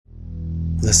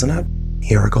listen up.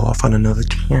 Here I go off on another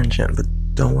tangent, but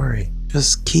don't worry.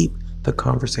 Just keep the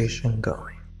conversation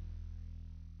going.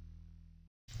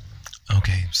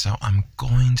 Okay, so I'm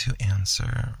going to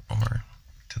answer, or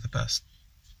to the best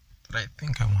that I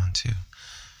think I want to.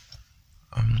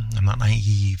 I'm not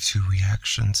naive to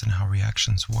reactions and how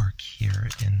reactions work here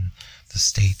in the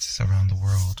States, around the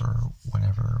world, or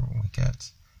whenever we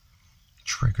get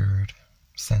triggered,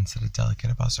 sensitive,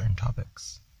 delicate about certain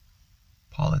topics.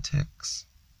 Politics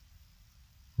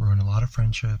ruin a lot of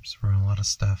friendships, ruin a lot of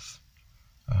stuff.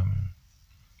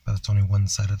 But it's only one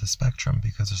side of the spectrum,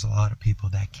 because there's a lot of people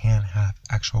that can't have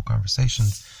actual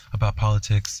conversations about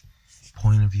politics,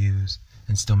 point of views,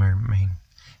 and still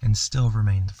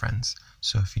remain friends.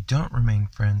 So if you don't remain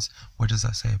friends, what does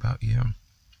that say about you?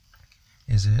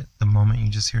 Is it the moment you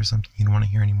just hear something you don't want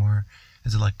to hear anymore?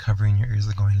 Is it like covering your ears,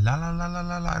 like going la la la la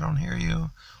la la, I don't hear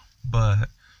you, but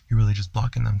you're really just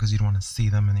blocking them because you don't want to see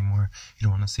them anymore? You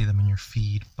don't want to see them in your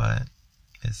feed, but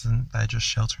isn't that just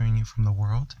sheltering you from the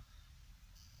world?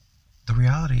 The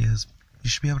reality is, you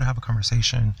should be able to have a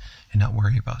conversation and not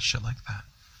worry about shit like that.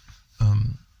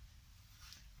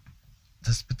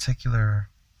 This particular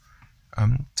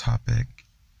topic,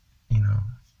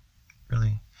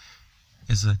 really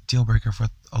is a deal breaker for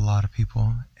a lot of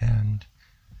people, and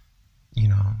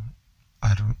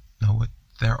I don't know what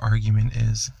their argument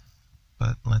is,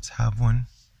 but let's have one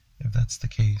if that's the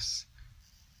case.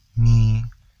 Me,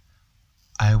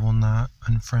 I will not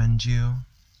unfriend you.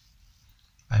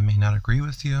 I may not agree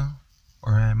with you,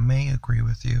 or I may agree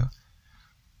with you,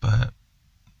 but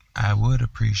I would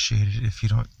appreciate it if you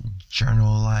don't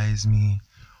generalize me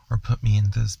or put me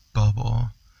in this bubble.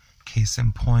 Case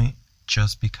in point,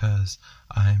 just because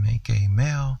I'm a gay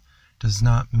male does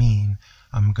not mean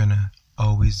I'm gonna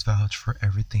always vouch for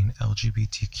everything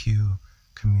LGBTQ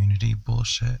community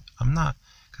bullshit. I'm not,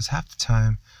 because half the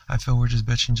time I feel we're just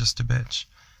bitching just to bitch.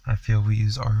 I feel we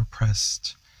use our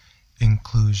oppressed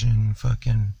inclusion,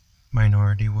 fucking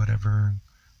minority, whatever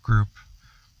group,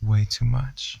 way too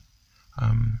much.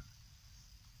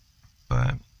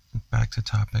 But back to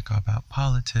topic about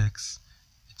politics.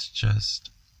 It's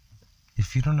just,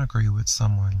 if you don't agree with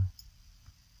someone,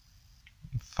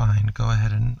 fine, go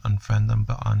ahead and unfriend them,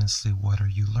 but honestly, what are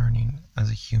you learning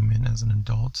as a human, as an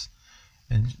adult?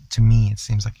 And to me, it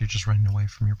seems like you're just running away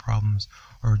from your problems,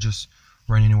 or just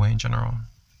running away in general.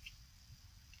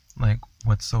 Like,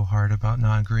 what's so hard about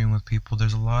not agreeing with people?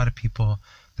 There's a lot of people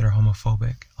that are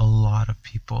homophobic. A lot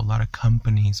of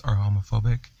companies are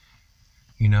homophobic,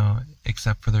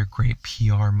 except for their great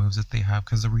PR moves that they have.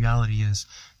 Because the reality is,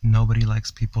 nobody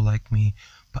likes people like me,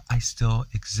 but I still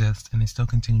exist, and I still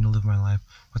continue to live my life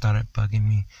without it bugging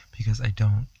me, because I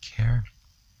don't care.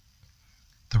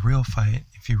 The real fight,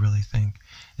 if you really think,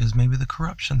 is maybe the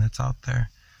corruption that's out there.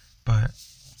 But,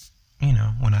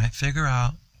 when I figure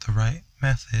out the right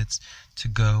methods to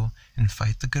go and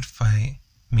fight the good fight,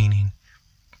 meaning,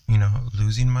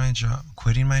 losing my job,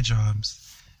 quitting my jobs,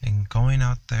 and going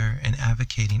out there and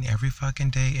advocating every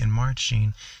fucking day and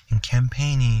marching and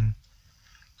campaigning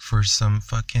for some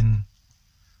fucking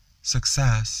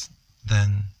success,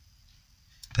 then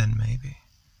maybe.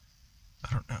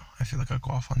 I don't know. I feel like I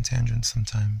go off on tangents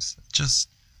sometimes.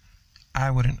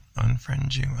 I wouldn't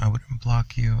unfriend you. I wouldn't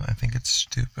block you. I think it's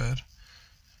stupid.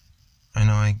 I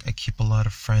know I keep a lot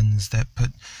of friends that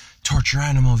put torture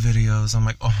animal videos. I'm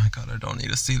like, oh my god, I don't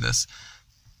need to see this.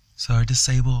 So I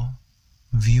disable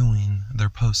viewing their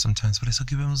posts sometimes, but I still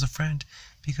keep them as a friend,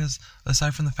 because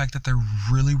aside from the fact that they're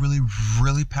really, really,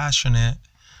 really passionate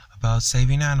about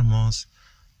saving animals,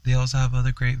 they also have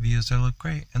other great views that look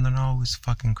great, and they're not always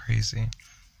fucking crazy.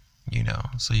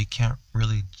 So you can't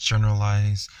really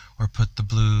generalize or put the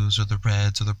blues or the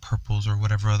reds or the purples or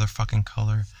whatever other fucking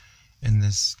color in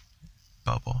this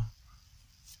bubble.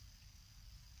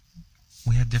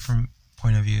 We have different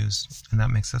point of views, and that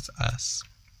makes us.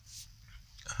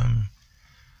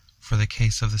 For the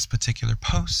case of this particular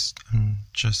post, I'm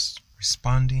just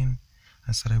responding.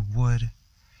 I said I would.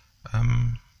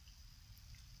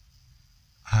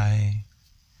 I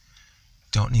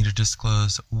don't need to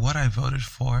disclose what I voted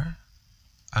for.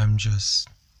 I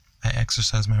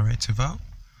exercise my right to vote,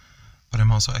 but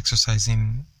I'm also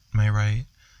exercising my right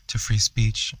to free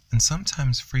speech. And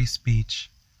sometimes free speech,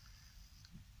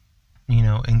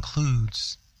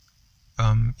 includes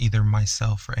either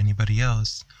myself or anybody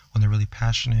else, when they're really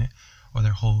passionate or they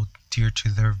hold dear to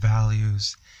their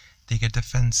values, they get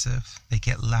defensive, they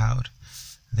get loud,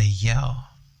 they yell.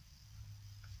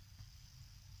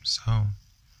 So,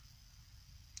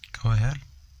 go ahead.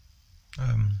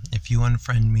 If you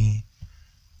unfriend me,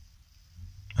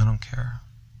 I don't care.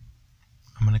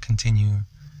 I'm going to continue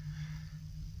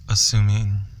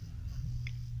assuming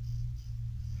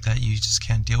that you just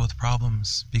can't deal with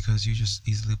problems because you just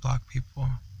easily block people.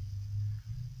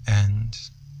 And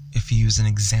if you use an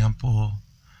example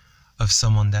of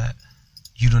someone that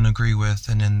you don't agree with,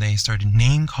 and then they started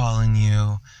name calling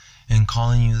you and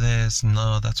calling you this, and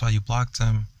oh, that's why you blocked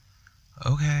them.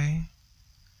 Okay.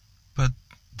 But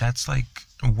that's like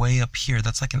way up here.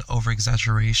 That's like an over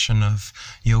exaggeration of,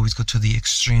 you always go to the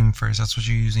extreme first. That's what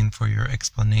you're using for your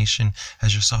explanation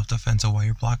as your self-defense of why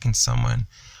you're blocking someone.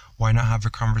 Why not have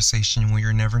a conversation where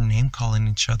you're never name calling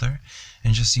each other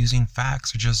and just using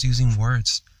facts or just using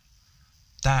words?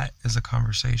 That is a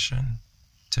conversation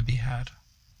to be had.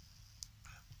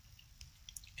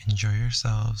 Enjoy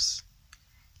yourselves.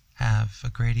 Have a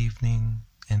great evening,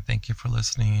 and thank you for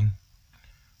listening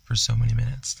for so many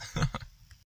minutes.